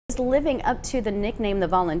Living up to the nickname the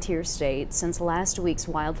volunteer state since last week's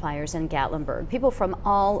wildfires in Gatlinburg. People from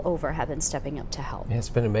all over have been stepping up to help. It's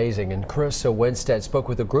been amazing, and Carissa Winstead spoke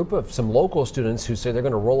with a group of some local students who say they're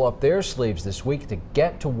going to roll up their sleeves this week to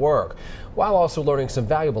get to work while also learning some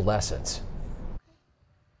valuable lessons.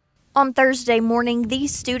 On Thursday morning,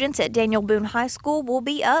 these students at Daniel Boone High School will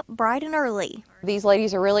be up bright and early. These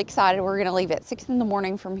ladies are really excited. We're going to leave at 6 in the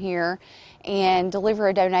morning from here and deliver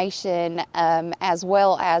a donation as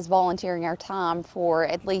well as volunteering our time for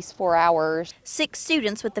at least 4 hours. 6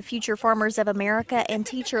 students with the Future Farmers of America and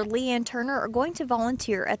teacher Leanne Turner are going to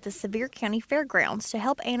volunteer at the Sevier County Fairgrounds to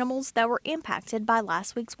help animals that were impacted by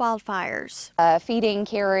last week's wildfires. Feeding,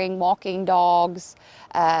 caring, walking dogs,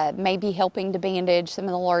 maybe helping to bandage some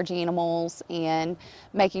of the large animals and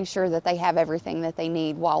making sure that they have everything that they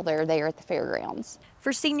need while they're there at the fairgrounds.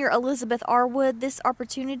 For senior Elizabeth Arwood, this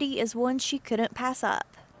opportunity is one she couldn't pass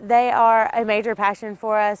up. They are a major passion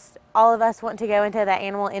for us. All of us want to go into the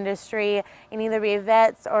animal industry and either be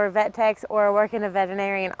vets or vet techs or work in a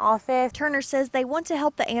veterinarian office. Turner says they want to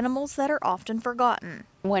help the animals that are often forgotten.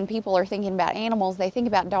 When people are thinking about animals, they think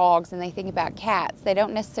about dogs and they think about cats. They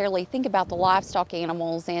don't necessarily think about the livestock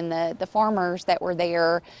animals and the farmers that were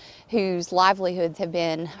there whose livelihoods have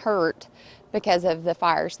been hurt because of the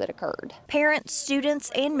fires that occurred. Parents,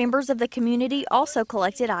 students, and members of the community also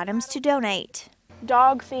collected items to donate.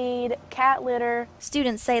 Dog feed, cat litter.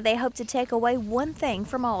 Students say they hope to take away one thing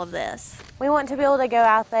from all of this. We want to be able to go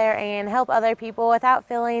out there and help other people without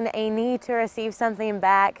feeling a need to receive something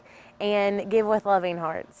back and give with loving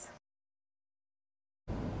hearts.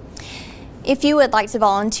 If you would like to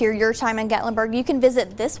volunteer your time in Gatlinburg, you can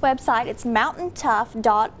visit this website. It's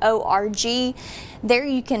mountaintough.org. There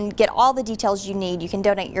you can get all the details you need. You can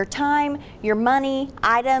donate your time, your money,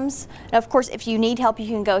 items. And of course, if you need help, you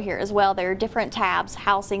can go here as well. There are different tabs: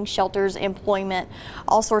 housing, shelters, employment,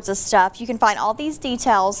 all sorts of stuff. You can find all these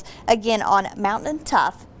details again on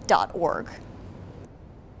mountaintough.org.